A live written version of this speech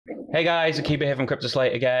Hey guys, Akiba here from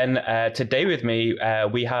CryptoSlate again. Today with me,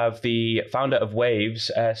 we have the founder of Waves,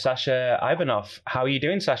 Sasha Ivanov. How are you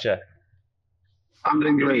doing, Sasha? I'm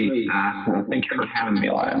doing great. Thank you for having me,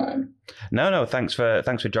 Lion. No, thanks for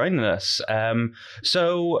joining us.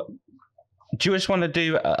 So, do you just want to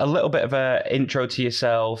do a little bit of an intro to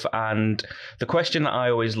yourself? And the question that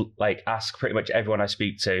I always ask pretty much everyone I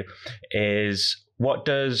speak to is, what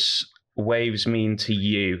does Waves mean to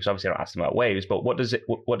you? So obviously I don't ask them about Waves, but what does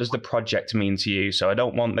the project mean to you? So I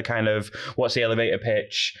don't want the kind of what's the elevator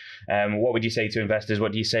pitch, what would you say to investors,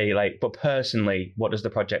 what do you say, but personally, what does the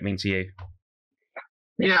project mean to you?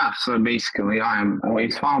 Yeah, so basically, I'm a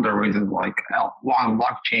Waves founder with one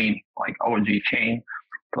blockchain, like OG chain,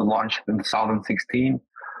 was launched in 2016.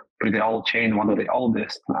 Pretty old chain, one of the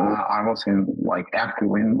oldest. I was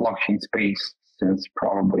actively in blockchain space since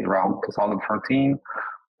probably around 2013,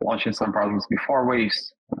 launching some projects before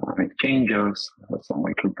Waves, exchanges, some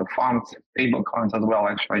like crypto funds, stablecoins as well,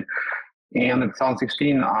 actually. And in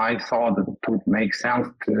 2016, I thought that it would make sense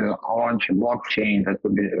to launch a blockchain that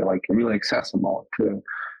would be like really accessible to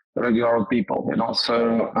regular people.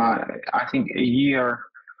 I think a year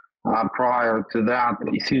prior to that,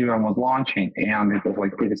 Ethereum was launching, and it was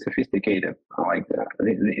like pretty sophisticated. Like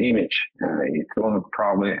the image, it wasn't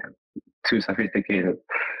probably too sophisticated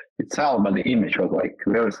itself, but the image was like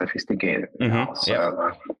very sophisticated. I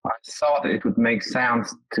thought it would make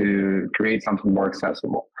sense to create something more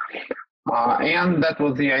accessible. And that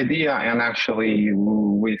was the idea, and actually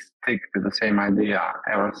we stick to the same idea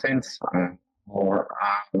ever since. The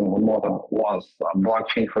model was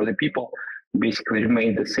blockchain for the people, basically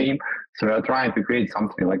remained the same. So we're trying to create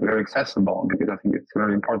something like very accessible because I think it's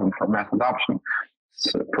very important for mass adoption.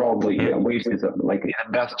 So probably Waves is the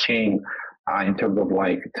best chain in terms of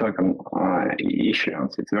like token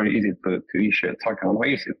issuance. It's very easy to issue a token on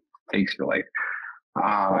Waves. It takes you like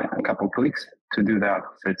a couple of clicks to do that.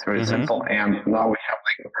 So it's very simple. And now we have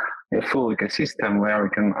like a full ecosystem where you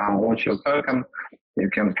can launch your token, you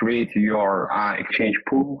can create your exchange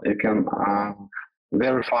pool, you can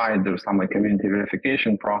verify, there's some like community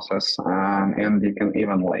verification process, and you can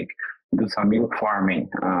even like do some yield farming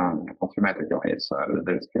automatically. So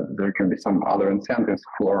there can be some other incentives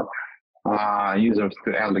for users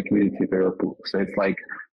to add liquidity to your pool. So it's like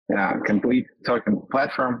complete token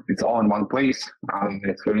platform. It's all in one place.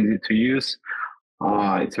 It's very easy to use.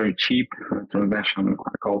 It's very cheap. Transaction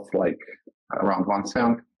costs like around 1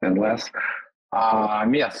 cent and less.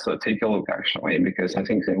 Yes, so take a look actually, because I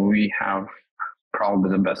think that we have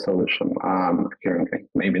probably the best solution currently.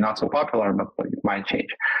 Maybe not so popular, but it might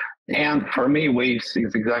change. And for me, Waves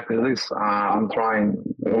is exactly this. I'm trying,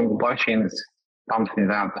 blockchain is something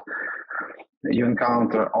that you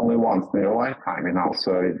encounter only once in your lifetime,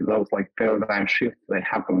 so those like paradigm shifts, they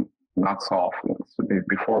happen not so often. So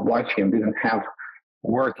before blockchain didn't have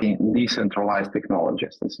working decentralized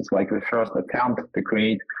technologies. This is like the first attempt to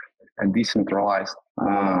create a decentralized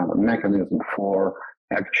mechanism for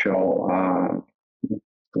actual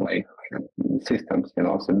systems,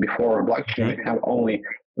 So before blockchain,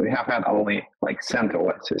 we have had only like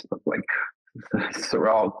centralized systems, like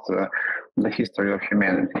throughout the history of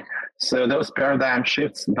humanity. So those paradigm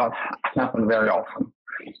shifts don't happen very often.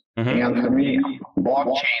 And for me,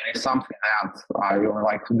 blockchain is something that I really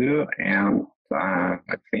like to do, and I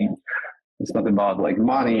think it's not about like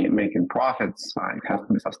money making profits. It has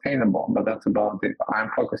to be sustainable, but that's about it. I'm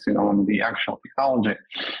focusing on the actual technology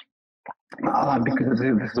because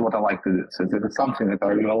this is what I like to do. So it's something that I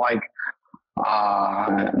really like,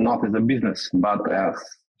 not as a business, but as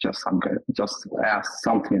just as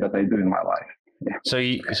something that I do in my life. Yeah. So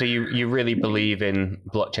you really believe in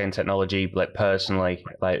blockchain technology, like personally,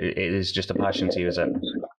 like it is just a passion to you, is it?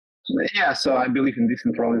 Yeah, so I believe in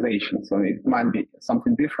decentralization. So it might be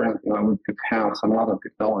something different. We could have some other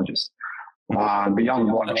technologies beyond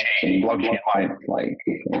blockchain. Blockchain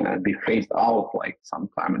might be phased out like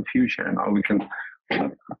sometime in the future. We can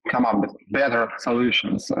come up with better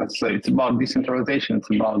solutions. So it's about decentralization. It's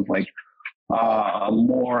about like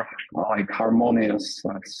more like harmonious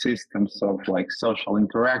systems of like social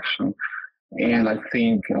interaction. And I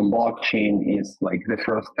think blockchain is like the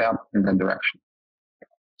first step in that direction.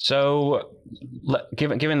 So,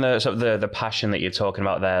 given the sort of the passion that you're talking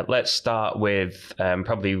about there, let's start with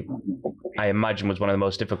probably, I imagine, was one of the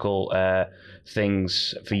most difficult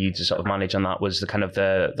things for you to sort of manage on that was the kind of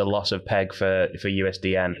the loss of peg for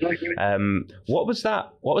USDN. What was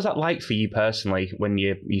that like for you personally when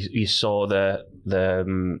you saw the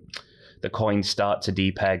coin start to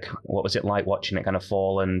depeg? What was it like watching it kind of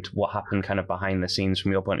fall, and what happened kind of behind the scenes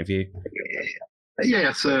from your point of view?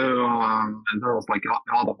 Yeah, so there was like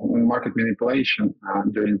a lot of market manipulation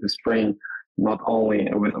during the spring, not only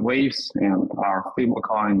with Waves and our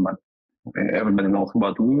stablecoin, but everybody knows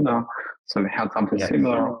about Luna. So we had something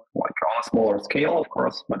similar, like on a smaller scale, of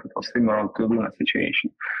course, but it was similar to Luna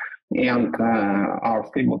situation. And our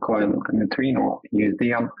stablecoin Neutrino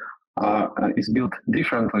USDN is built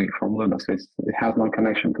differently from Luna, so it has no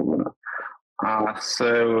connection to Luna.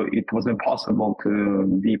 So it was impossible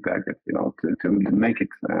to depeg it, to make it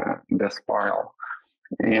the spiral.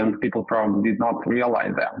 And people probably did not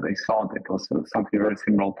realize that. They thought it was something very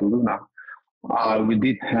similar to Luna. We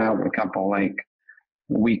did have a couple like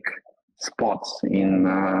weak spots in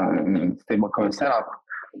stablecoin setup,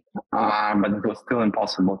 but it was still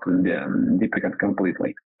impossible to depeg it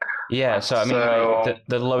completely. Yeah, so I mean, like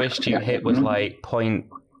the lowest you hit was like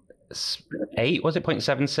 0.8, was it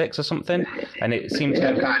 0.76 or something? And it seemed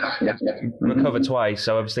to recover twice.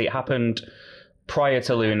 So obviously it happened prior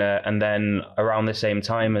to Luna and then around the same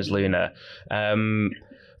time as Luna.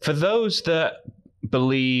 For those that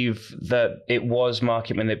believe that it was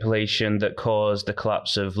market manipulation that caused the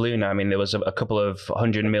collapse of Luna, I mean, there was a couple of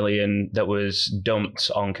 100 million that was dumped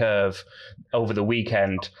on Curve over the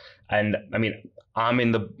weekend. And I mean, I'm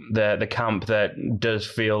in the camp that does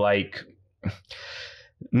feel like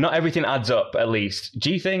not everything adds up, at least.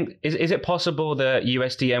 Do you think, is it possible that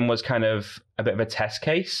USDN was kind of a bit of a test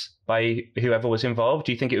case by whoever was involved?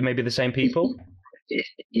 Do you think it was maybe the same people?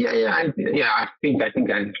 I think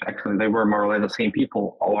actually they were more or less the same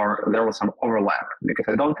people, or there was some overlap, because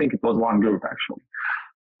I don't think it was one group actually.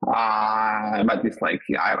 But it's like,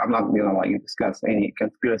 I'm not gonna like discuss any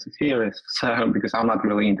conspiracy theories, so because I'm not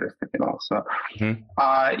really interested, So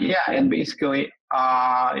and basically,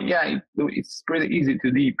 it's pretty easy to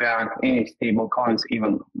depeg any stable coins,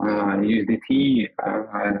 even USDT.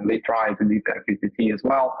 They try to depeg USDT as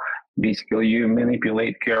well. Basically, you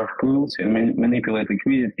manipulate curve pools, you manipulate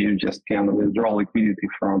liquidity. You just can withdraw liquidity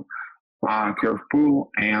from curve pool,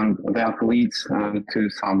 and that leads to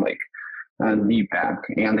some like depeg,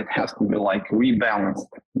 and it has to be like rebalanced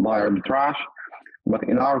by arbitrage. But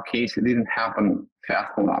in our case, it didn't happen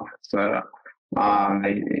fast enough. So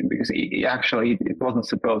because it wasn't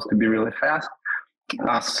supposed to be really fast.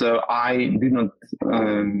 So I didn't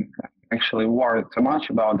actually worry too much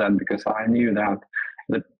about that, because I knew that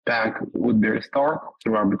the peg would be restored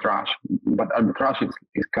through arbitrage. But arbitrage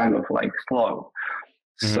is kind of like slow.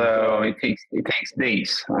 So it takes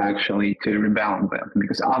days actually to rebalance that,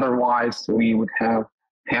 because otherwise we would have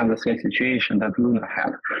had the same situation that Luna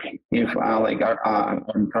had. If like our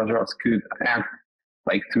arbitrageurs could act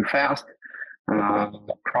like too fast,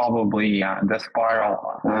 probably the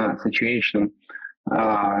spiral situation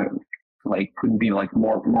like could be like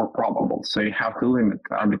more probable. So you have to limit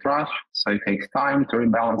arbitrage. So it takes time to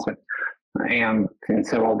rebalance it, and in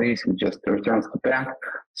several days it just returns to peg.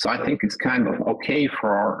 So I think it's kind of okay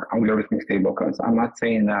for algorithmic stablecoins. I'm not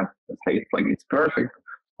saying that it's perfect.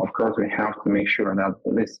 Of course, we have to make sure that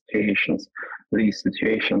these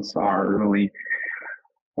situations are really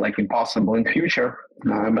like impossible in future.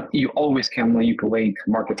 But you always can manipulate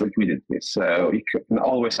market liquidity. So you can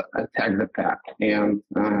always attack the peg, and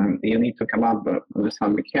you need to come up with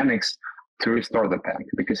some mechanics to restore the peg,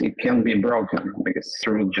 because it can be broken, because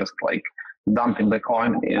through just like dumping the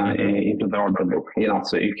coin into the order book,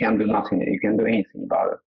 so you can't do nothing, you can't do anything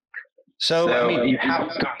about it. So I mean, you have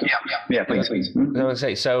to, please. I would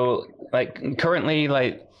say, so like currently,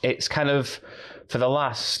 like it's kind of for the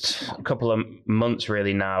last couple of months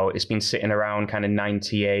really now, it's been sitting around kind of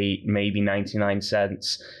 98, maybe 99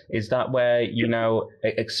 cents. Is that where you now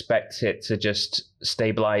expect it to just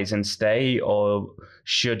stabilize and stay, or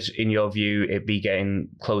should, in your view, it be getting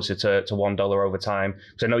closer to $1 over time?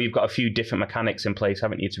 Because I know you've got a few different mechanics in place,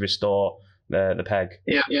 haven't you, to restore the peg?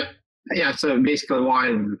 Yeah, so basically why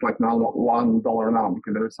is it like now $1 now?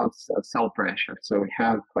 Because there is some sell pressure. So we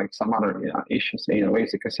have like some other issues in the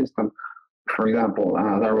Waves ecosystem. For example,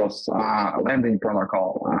 there was a lending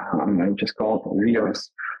protocol, which is called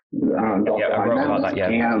ENDORSE. I wrote about that,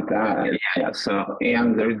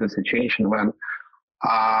 And there is a situation when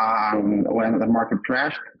the market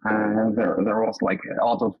crashed, there was like a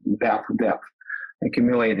lot of debt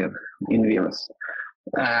accumulated in ENDORSE.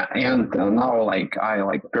 And now, like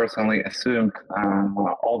I personally assumed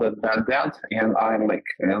all that debt, and I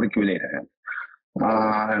liquidated it.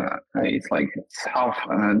 It's half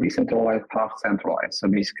decentralized, half centralized. So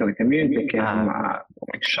basically, community can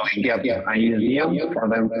actually get USDN for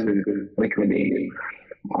them to liquidate.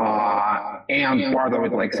 And part of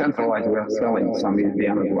it, centralized, we are selling some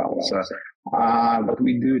USDN as well. So, but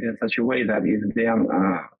we do it in such a way that USDN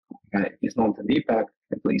is not depeg,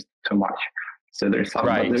 at least too much. So there's some, but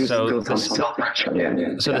Right. there's So still some sell pressure.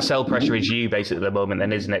 Yeah. so the sell pressure is you basically at the moment,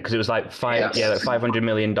 then, isn't it? Because it was like like $500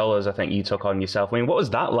 million, I think you took on yourself. I mean, what was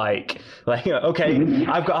that like? Like, okay,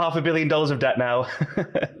 I've got $500 million of debt now.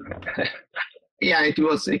 Yeah, it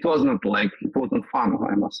wasn't like, it wasn't fun,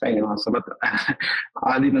 I must say, so, but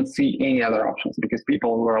I didn't see any other options because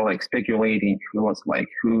people were like speculating who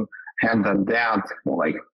had the debt,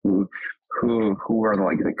 like who were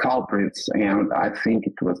like the culprits, and I think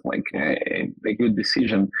it was like a good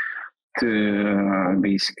decision to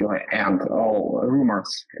basically end all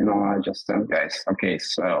rumors. I just said, guys, okay,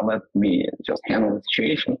 so let me just handle the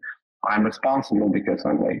situation. I'm responsible because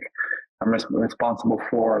I'm responsible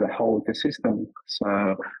for the whole ecosystem.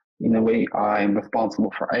 So in a way, I'm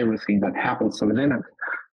responsible for everything that happens within it.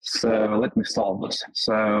 So let me solve this.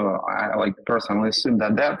 So I personally assume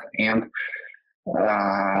that, and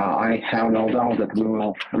I have no doubt that we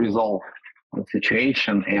will resolve the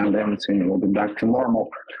situation and everything will be back to normal.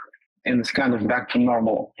 And it's kind of back to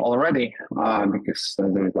normal already because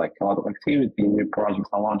there's like a lot of activity, new projects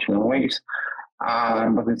are launching on Waves.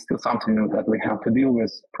 But it's still something that we have to deal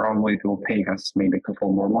with. Probably it will take us maybe a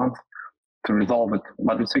couple more months to resolve it.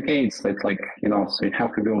 But it's okay. It's like, so you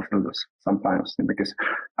have to go through this sometimes because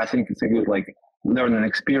I think it's a good learning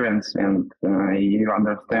experience, and you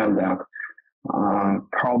understand that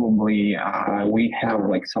probably we have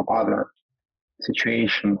some other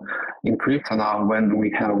situation in crypto now when we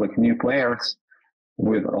have new players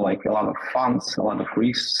with a lot of funds, a lot of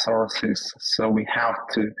resources. So we have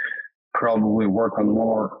to probably work on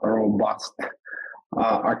more robust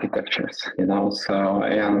architectures, so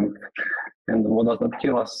and what doesn't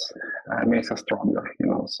kill us makes us stronger,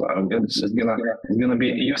 so it's gonna be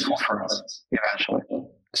useful for us eventually.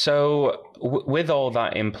 So with all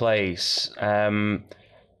that in place,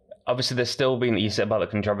 obviously there's still been, you said about the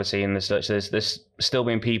controversy and there's still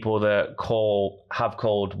been people that have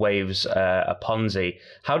called Waves a Ponzi.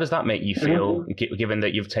 How does that make you feel, given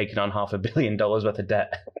that you've taken on $500 million worth of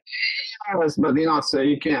debt? Yes, but so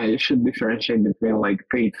you should differentiate between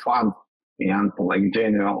paid fund and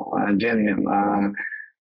genuine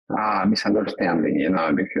misunderstanding,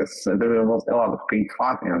 because there was a lot of paid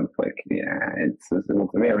fund and it was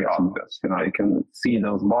very obvious. You can see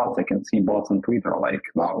those bots. I can see bots on Twitter.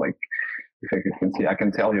 If I can see, I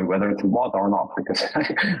can tell you whether it's a bot or not because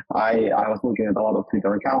I was looking at a lot of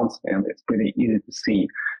Twitter accounts and it's pretty easy to see.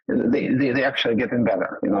 They actually getting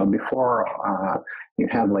better. Before you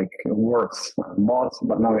had worse bots,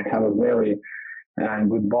 but now we have a very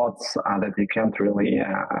good bots that you can't really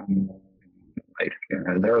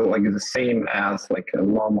they're the same as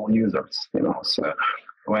normal users. So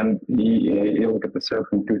when you look at a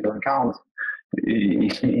certain Twitter account,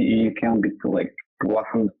 you can't be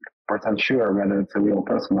 100% sure whether it's a real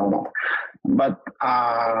person or not. But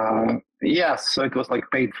yes, so it was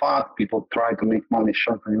paid fund. People try to make money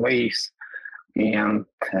certain ways, and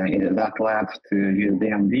that led to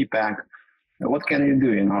USDN depeg. What can you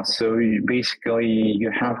do? So basically you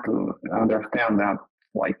have to understand that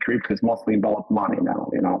crypto is mostly about money now.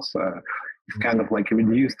 So it's kind of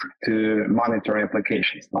reduced to monetary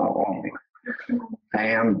applications now only.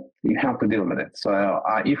 And you have to deal with it. So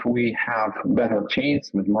if we have better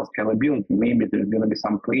chains with more scalability, maybe there's going to be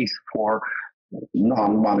some place for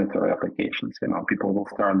non-monetary applications. People will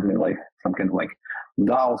start doing some kind of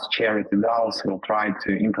DAOs, charity DAOs, will try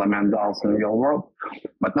to implement DAOs in the real world.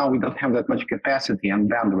 But now we don't have that much capacity and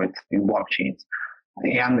bandwidth in blockchains.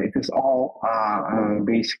 And it is all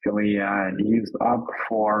basically used up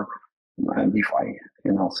for DeFi,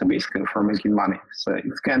 so basically for making money. So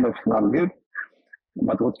it's kind of not good.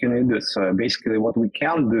 But what can we do? So basically what we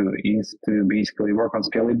can do is to basically work on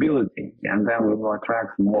scalability, and then we will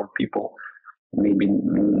attract more people, maybe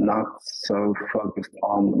not so focused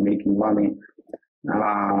on making money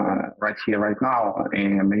right here, right now,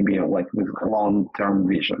 and maybe with long-term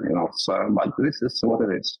vision, So, but this is what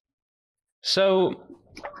it is. So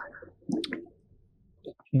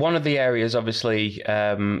one of the areas, obviously,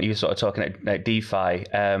 you're sort of talking at DeFi.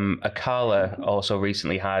 Akiba also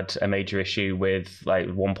recently had a major issue with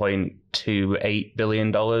 $1.28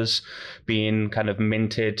 billion being kind of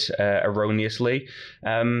minted erroneously.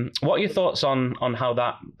 What are your thoughts on how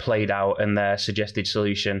that played out and their suggested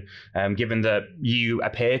solution, given that you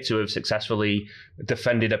appear to have successfully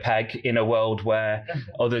defended a peg in a world where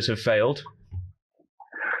others have failed?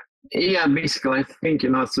 Yeah, basically, I think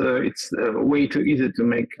so it's way too easy to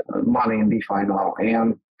make money in DeFi now,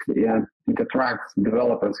 and it attracts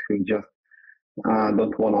developers who just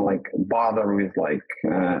don't want to bother with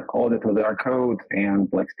audit of their code and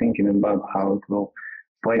thinking about how it will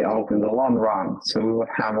play out in the long run. So we will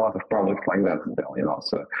have a lot of projects like that still.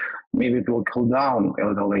 So maybe it will cool down a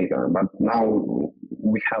little later, but now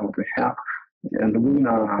we have what we have. And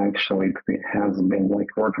Luna actually has been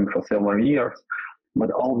working for several years,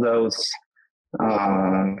 but all those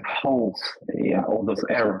holes, all those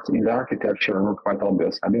errors in the architecture were quite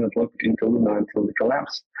obvious. I didn't look into Luna until the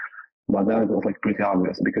collapse, but then it was pretty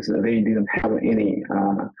obvious because they didn't have any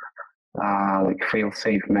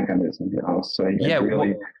fail-safe mechanism, So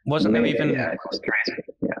really wasn't there even? Yeah, it was crazy.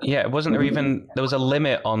 Yeah, wasn't there even? There was a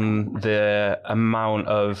limit on the amount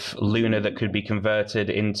of Luna that could be converted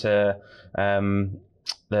into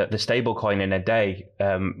the stablecoin in a day,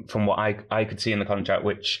 from what I could see in the contract,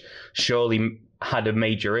 which surely had a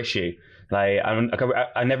major issue.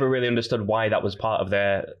 I never really understood why that was part of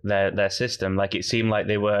their system. It seemed like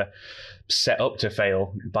they were set up to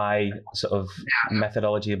fail by sort of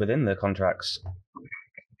methodology within the contracts.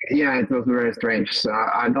 Yeah, it was very strange. So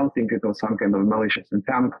I don't think it was some kind of malicious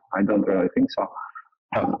intent. I don't really think so.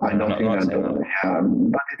 I don't think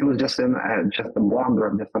that. But it was just a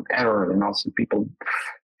blunder, just an error, So people,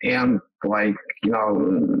 and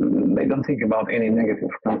they don't think about any negative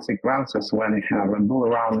consequences when you have a bull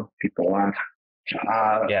around. People are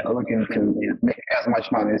looking to make as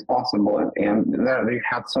much money as possible, and there they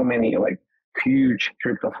had so many huge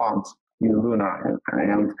crypto funds in Luna,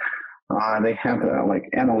 and they have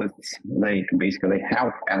analysts. They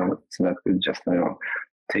have analysts that could just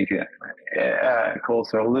take a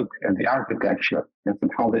closer look at the architecture, and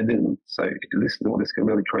somehow they didn't. So this is what is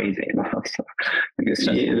really crazy, So, because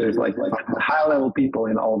there's high level people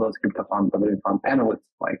in all those crypto funds, but fund analysts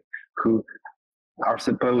who are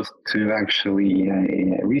supposed to actually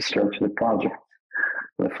research the project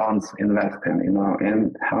the funds invest in,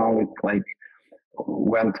 and how it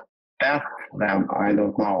went past them. I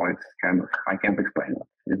don't know. It's I can't explain it.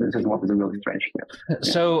 This is what is really strange here.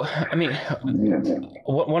 So, I mean,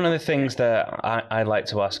 one of the things that I like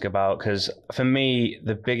to ask about, because for me,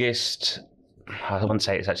 the biggest, I wouldn't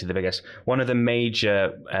say it's actually the biggest, one of the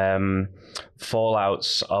major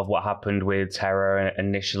fallouts of what happened with Terra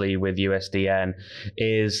initially with USDN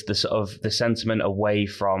is the sort of the sentiment away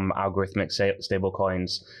from algorithmic stable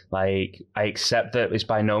coins. I accept that it's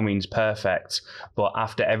by no means perfect, but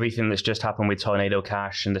after everything that's just happened with Tornado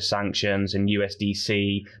Cash and the sanctions and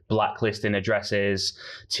USDC blacklisting addresses,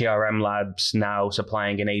 TRM Labs now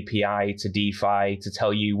supplying an API to DeFi to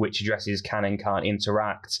tell you which addresses can and can't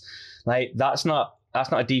interact. That's not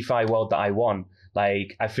a DeFi world that I want.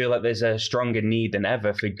 I feel like there's a stronger need than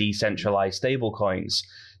ever for decentralized stablecoins.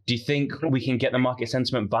 Do you think we can get the market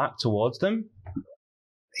sentiment back towards them?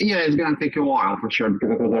 Yeah, it's going to take a while for sure,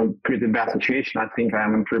 because it was a pretty bad situation. I think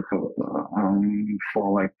I'm in crypto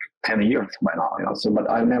for 10 years by now, but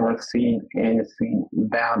I've never seen anything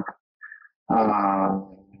bad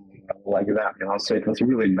like that, So it was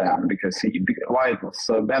really bad because why it was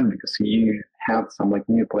so bad? Because you had some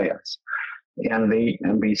new players, and they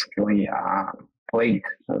basically played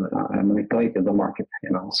and manipulated the market,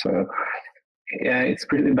 So yeah, it's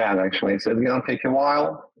pretty bad actually. So it's gonna take a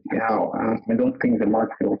while. I don't think the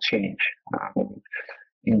market will change.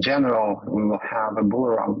 In general, we will have a bull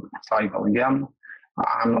run cycle again.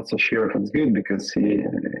 I'm not so sure if it's good, because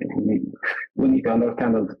we need to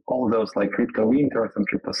understand that all those crypto winters and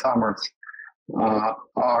crypto summers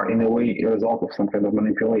are in a way a result of some kind of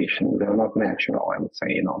manipulation. They're not natural, I would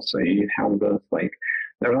say, So you have those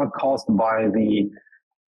they're not caused by the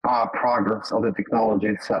progress of the technology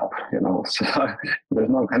itself, So there's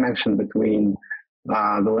no connection between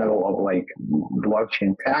the level of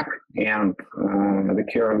blockchain tech and the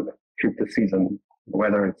current crypto season,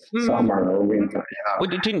 whether it's summer or winter. Well,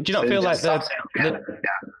 do you not feel like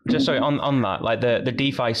just sorry on that, the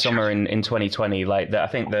DeFi summer in 2020, I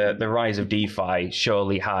think the rise of DeFi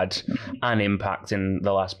surely had an impact in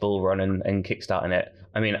the last bull run and kickstarting it.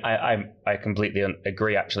 I mean, I completely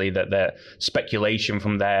agree actually that the speculation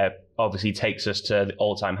from there obviously takes us to the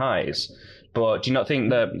all-time highs. But do you not think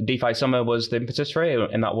that DeFi summer was the impetus for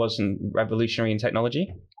it, and that wasn't revolutionary in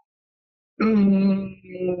technology? No,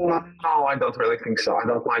 I don't really think so. I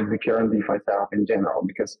don't like the current DeFi setup in general,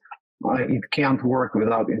 because it can't work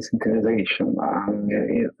without incentivization.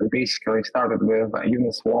 It basically started with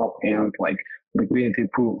Uniswap and liquidity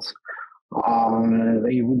pools.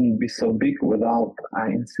 They wouldn't be so big without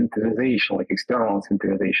incentivization, external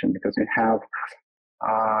incentivization, because you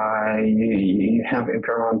have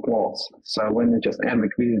impermanent loss. So when you just add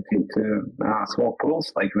liquidity to swap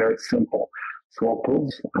pools, very simple swap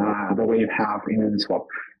pools, the way you have in Uniswap,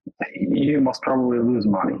 you must probably lose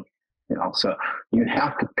money. So you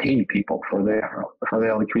have to pay people for for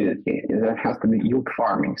their liquidity. There has to be yield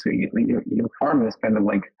farming. So yield farming is kind of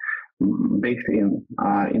like baked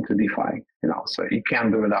into DeFi, so you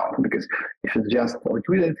can't do without, because if it's just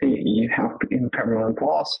liquidity, you have impermanent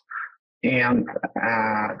loss, and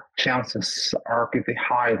chances are pretty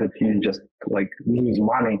high that you just like lose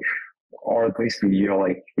money, or at least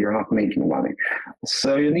you're not making money.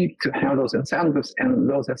 So you need to have those incentives, and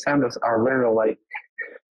those incentives are very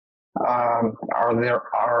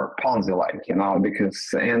are Ponzi-like,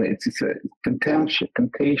 because and it's a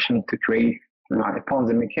temptation to create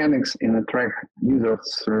Ponzi mechanics and attract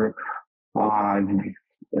users through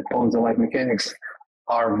Ponzi-like mechanics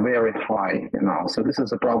are very high, So this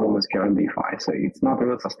is a problem with current DeFi. So it's not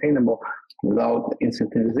really sustainable without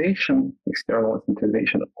incentivization, external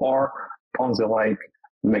incentivization, or Ponzi-like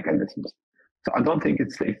mechanisms. So I don't think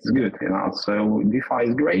it's good, So DeFi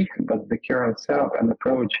is great, but the current setup and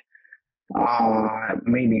approach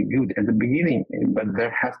may be good at the beginning, but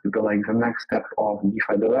there has to be the next step of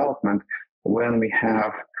DeFi development when we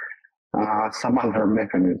have some other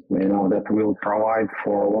mechanism, that will provide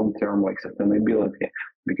for long-term sustainability,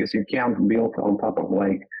 because you can't build on top of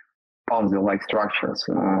Ponzi-like structures.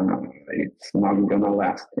 It's not gonna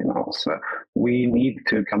last, So we need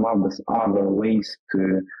to come up with other ways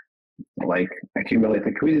to accumulate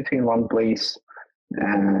liquidity in one place.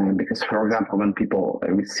 And because, for example, when people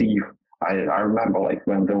receive, I remember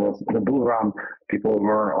when there was the bull run, people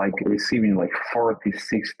were receiving 40,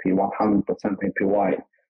 60, 100% APY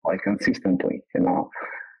consistently,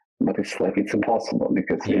 But it's impossible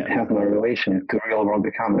because it has no relation to real world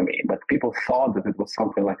economy. But people thought that it was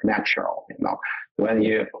something natural, When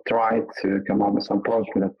you try to come up with some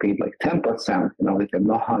project that paid 10%, they said,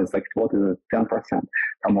 no, it's what is it, 10%?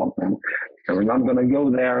 Come on, man. So we're not gonna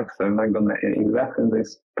go there, so we're not gonna invest in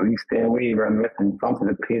this. Please stay away. We're investing in something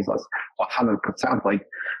that pays us 100%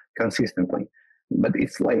 consistently. But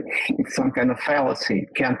it's it's some kind of fallacy.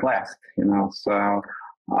 It can't last, So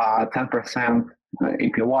 10%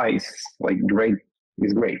 APY is great,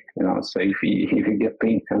 So if you get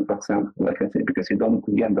paid 10%, like I said, because you don't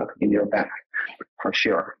get that in your bank for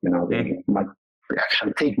sure, they might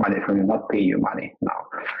actually take money from you, not pay you money now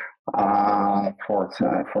for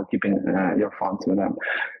keeping your funds with them.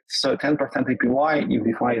 So 10% APY, if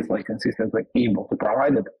DeFi is consistently able to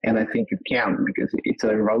provide it, and I think it can, because it's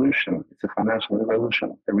a revolution, it's a financial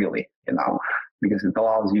revolution, really, because it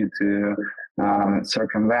allows you to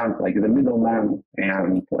circumvent the middleman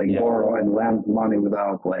and borrow and lend money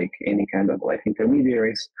without any kind of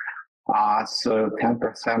intermediaries. So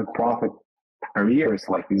 10% profit per year is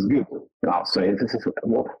good. So this is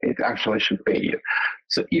what it actually should pay you.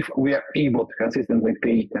 So if we are able to consistently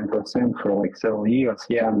pay 10% for several years,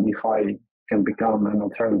 DeFi can become an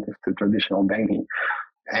alternative to traditional banking.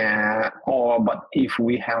 But if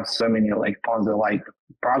we have so many Ponzi-like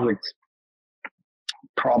projects,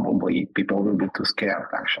 probably people will be too scared,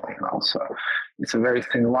 actually. So it's a very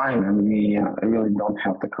thin line, and we really don't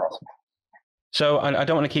have to cross it. So I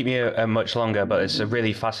don't want to keep you much longer, but it's a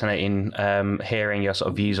really fascinating hearing your sort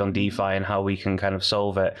of views on DeFi and how we can kind of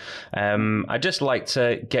solve it. I'd just like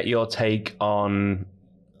to get your take on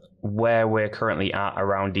where we're currently at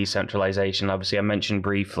around decentralization. Obviously, I mentioned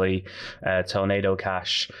briefly Tornado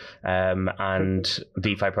Cash and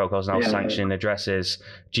DeFi protocols now sanctioning addresses.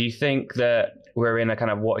 Do you think that we're in a kind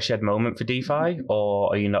of watershed moment for DeFi,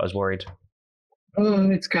 or are you not as worried?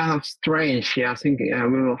 It's kind of strange. I think we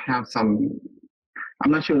will have some. I'm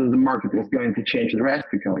not sure that the market is going to change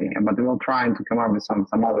drastically, but we will try to come up with some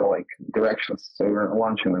other directions. So we're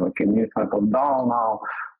launching a new type of DAO now,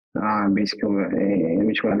 basically, in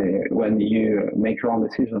which when you make wrong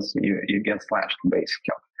decisions, you get slashed,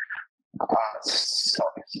 basically.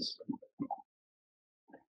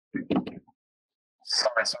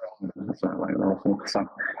 Sorry, there was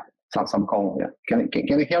some call. Yeah, can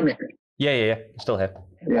you hear me? Yeah, still here.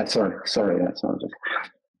 Yeah, sorry.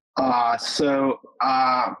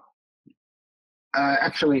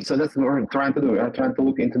 Actually, so that's what we're trying to do. We're trying to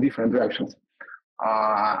look into different directions.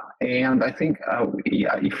 And I think,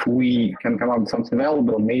 if we can come up with something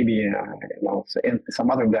valuable, maybe, and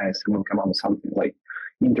some other guys will come up with something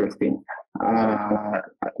interesting,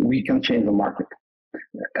 we can change the market.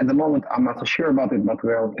 At the moment, I'm not so sure about it, but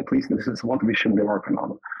at least this is what we should be working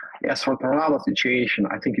on. As for Tornado situation,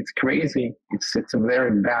 I think it's crazy. It's a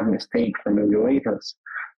very bad mistake from regulators,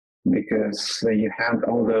 because you had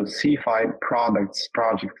all those CeFi projects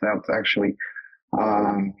that actually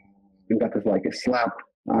got a slap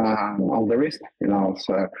on the wrist,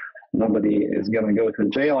 so nobody is going to go to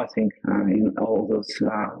jail, I think, in all those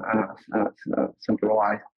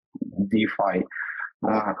centralized DeFi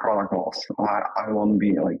protocols. I won't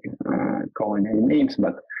be calling calling any names,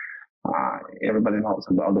 but everybody knows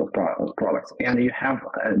about those products. And you have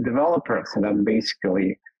developers that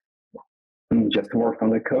basically just work on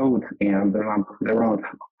the code, and they're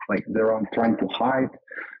not trying to hide.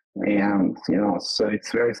 And so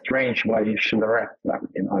it's very strange why you should arrest them,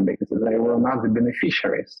 because they were not the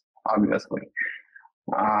beneficiaries, obviously.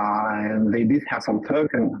 And they did have some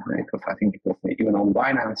token, because I think it was even on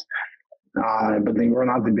Binance, but they were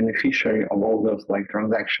not the beneficiary of all those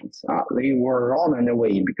transactions. They were wrong in a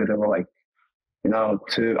way because they were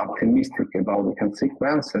too optimistic about the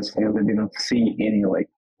consequences, and they didn't see any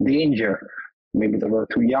danger. Maybe they were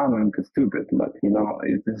too young and too stupid, but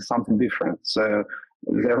this is something different. So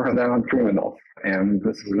they're not criminals, and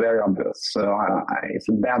this is very obvious. So it's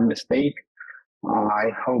a bad mistake. I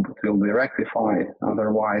hope it will be rectified.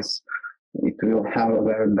 Otherwise, it will have a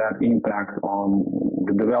very bad impact on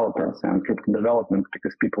the developers and crypto development,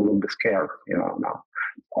 because people will be scared, now,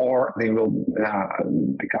 or they will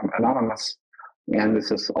become anonymous, and this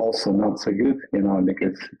is also not so good,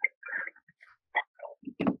 because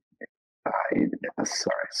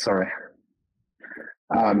sorry.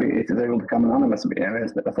 They will become anonymous, and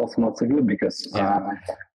that's also not so good, because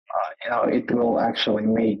it will actually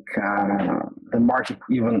make the market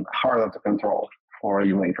even harder to control for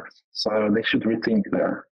regulators. So they should rethink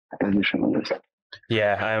their position on this.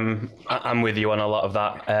 Yeah, I'm with you on a lot of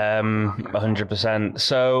that, 100%.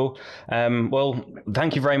 So, well,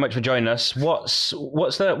 thank you very much for joining us.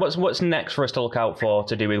 What's next for us to look out for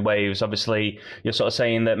to do with Waves? Obviously, you're sort of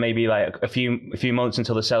saying that maybe a few months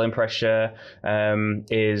until the selling pressure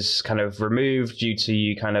is kind of removed due to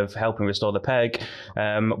you kind of helping restore the peg.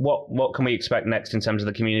 What can we expect next in terms of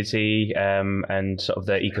the community and sort of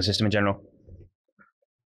the ecosystem in general?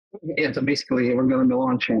 Yeah, so basically we're going to be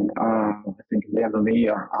launching, I think at the end of the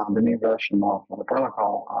year, the new version of the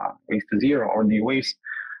protocol, Waves 2.0, or the Waves,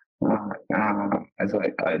 as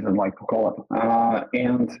I like to call it.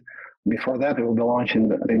 And before that, we will be launching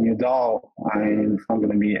the new DAO, and it's not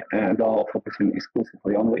going to be a DAO focusing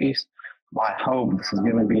exclusively on Waves. I hope this is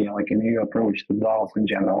going to be a new approach to DAOs in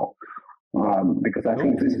general, because I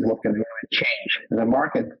think this is what can really change the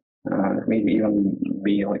market. Maybe even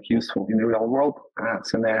be useful in the real world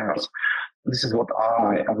scenarios. This is what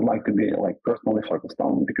I would like to be personally focused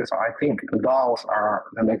on, because I think the DAOs are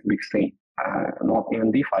the next big thing. Not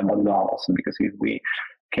even DeFi, but DAOs, because if we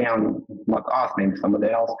can, not us, maybe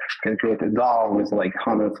somebody else can create a DAO with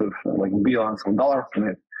hundreds of billions of dollars in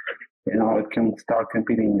it, it can start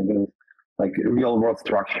competing with real world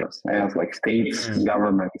structures as states,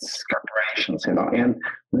 governments, corporations, and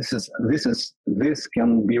this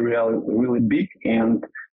can be really big. And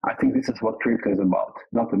I think this is what crypto is about,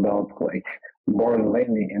 not about borrowing,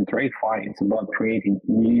 lending, and TradeFi. It's about creating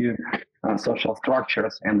new social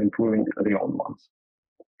structures and improving the old ones.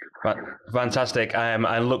 Fantastic.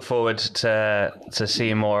 I look forward to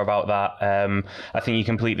seeing more about that. I think you're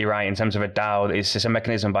completely right in terms of a DAO. It's just a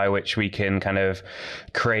mechanism by which we can kind of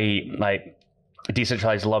create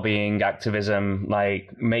decentralized lobbying, activism,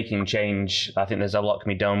 making change. I think there's a lot can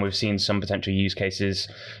be done. We've seen some potential use cases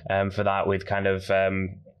for that with kind of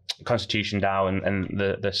Constitution DAO and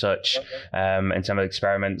the such in some of the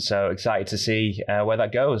experiments. So excited to see where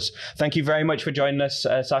that goes. Thank you very much for joining us,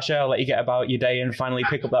 Sasha. I'll let you get about your day and finally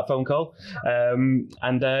pick up that phone call.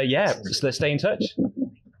 Let's stay in touch.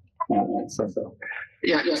 So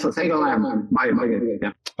thank you. Bye.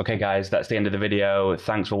 Yeah. Okay, guys, that's the end of the video.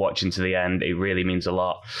 Thanks for watching to the end. It really means a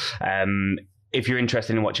lot. If you're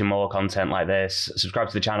interested in watching more content like this, subscribe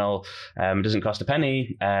to the channel. It doesn't cost a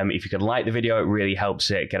penny. If you could like the video, it really helps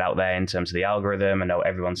it get out there in terms of the algorithm. I know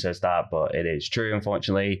everyone says that, but it is true,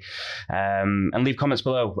 unfortunately. And leave comments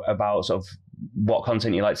below about sort of what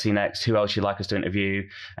content you'd like to see next, who else you'd like us to interview.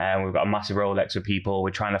 We've got a massive Rolodex of people.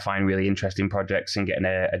 We're trying to find really interesting projects and getting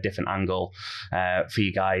a different angle for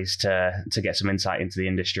you guys to get some insight into the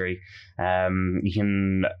industry. You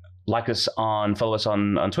can follow us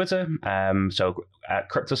on Twitter, so at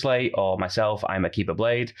CryptoSlate, or myself, I'm Akiba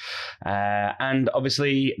Blade. And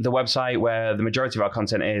obviously the website where the majority of our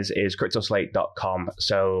content is CryptoSlate.com.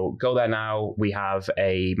 So go there now. We have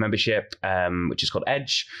a membership, which is called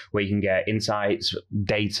Edge, where you can get insights,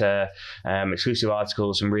 data, exclusive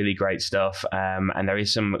articles, some really great stuff. And there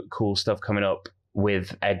is some cool stuff coming up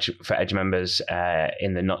with Edge for Edge members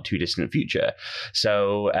in the not too distant future.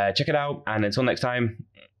 So check it out. And until next time,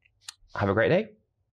 have a great day.